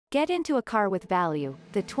Get into a car with value,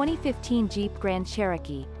 the 2015 Jeep Grand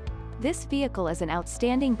Cherokee. This vehicle is an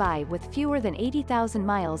outstanding buy with fewer than 80,000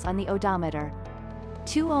 miles on the odometer.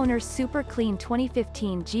 2 owners super clean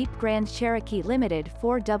 2015 Jeep Grand Cherokee Limited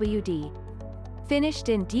 4WD. Finished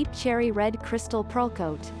in deep cherry red crystal pearl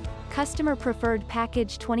coat. Customer preferred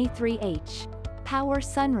package 23H. Power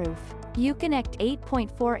sunroof. Uconnect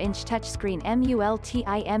 8.4-inch touchscreen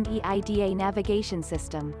multi-media navigation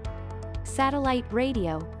system. Satellite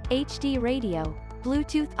radio, HD radio,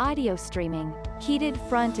 Bluetooth audio streaming, heated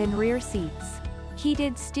front and rear seats,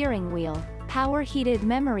 heated steering wheel, power heated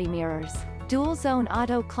memory mirrors, dual zone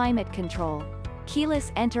auto climate control,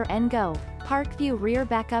 keyless enter and go, park view rear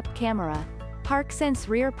backup camera, ParkSense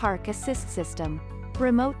rear park assist system,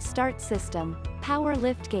 remote start system, power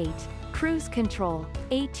liftgate, cruise control,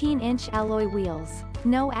 18-inch alloy wheels,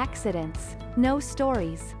 no accidents, no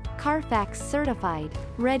stories, Carfax certified,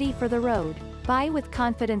 ready for the road. Buy with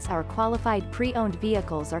confidence. Our qualified pre-owned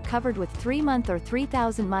vehicles are covered with 3-month or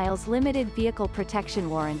 3,000 miles limited vehicle protection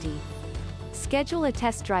warranty. Schedule a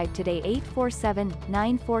test drive today.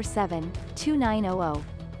 847-947-2900.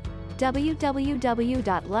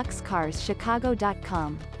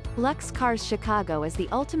 www.luxcarschicago.com. Lux Cars Chicago is the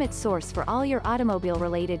ultimate source for all your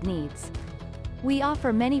automobile-related needs. We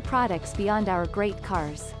offer many products beyond our great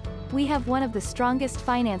cars. We have one of the strongest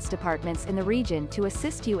finance departments in the region to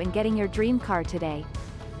assist you in getting your dream car today.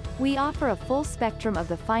 We offer a full spectrum of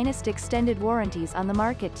the finest extended warranties on the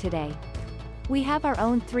market today. We have our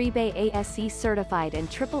own 3-bay ASE certified and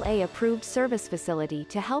AAA approved service facility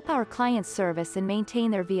to help our clients service and maintain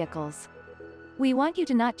their vehicles. We want you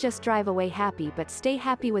to not just drive away happy but stay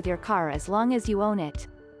happy with your car as long as you own it.